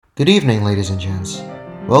Good evening, ladies and gents.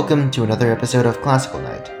 Welcome to another episode of Classical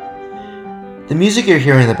Night. The music you're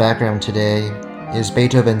hearing in the background today is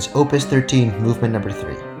Beethoven's Opus 13, Movement No.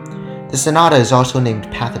 3. The sonata is also named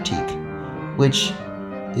Pathétique, which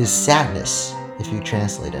is sadness if you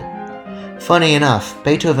translate it. Funny enough,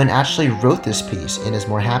 Beethoven actually wrote this piece in his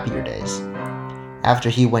more happier days.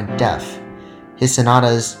 After he went deaf, his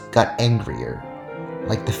sonatas got angrier,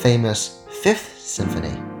 like the famous Fifth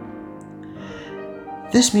Symphony.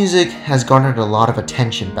 This music has garnered a lot of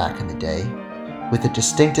attention back in the day, with the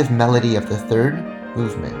distinctive melody of the third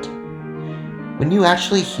movement. When you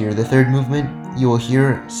actually hear the third movement, you will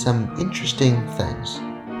hear some interesting things.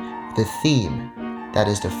 The theme, that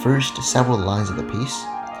is the first several lines of the piece,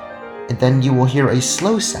 and then you will hear a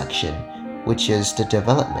slow section, which is the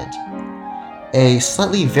development. A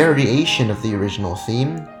slightly variation of the original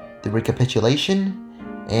theme, the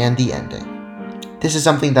recapitulation, and the ending. This is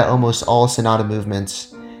something that almost all sonata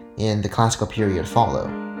movements in the classical period follow.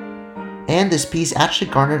 And this piece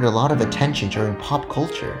actually garnered a lot of attention during pop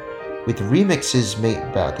culture, with remixes made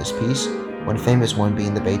about this piece, one famous one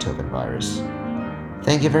being the Beethoven virus.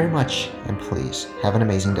 Thank you very much, and please have an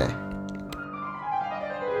amazing day.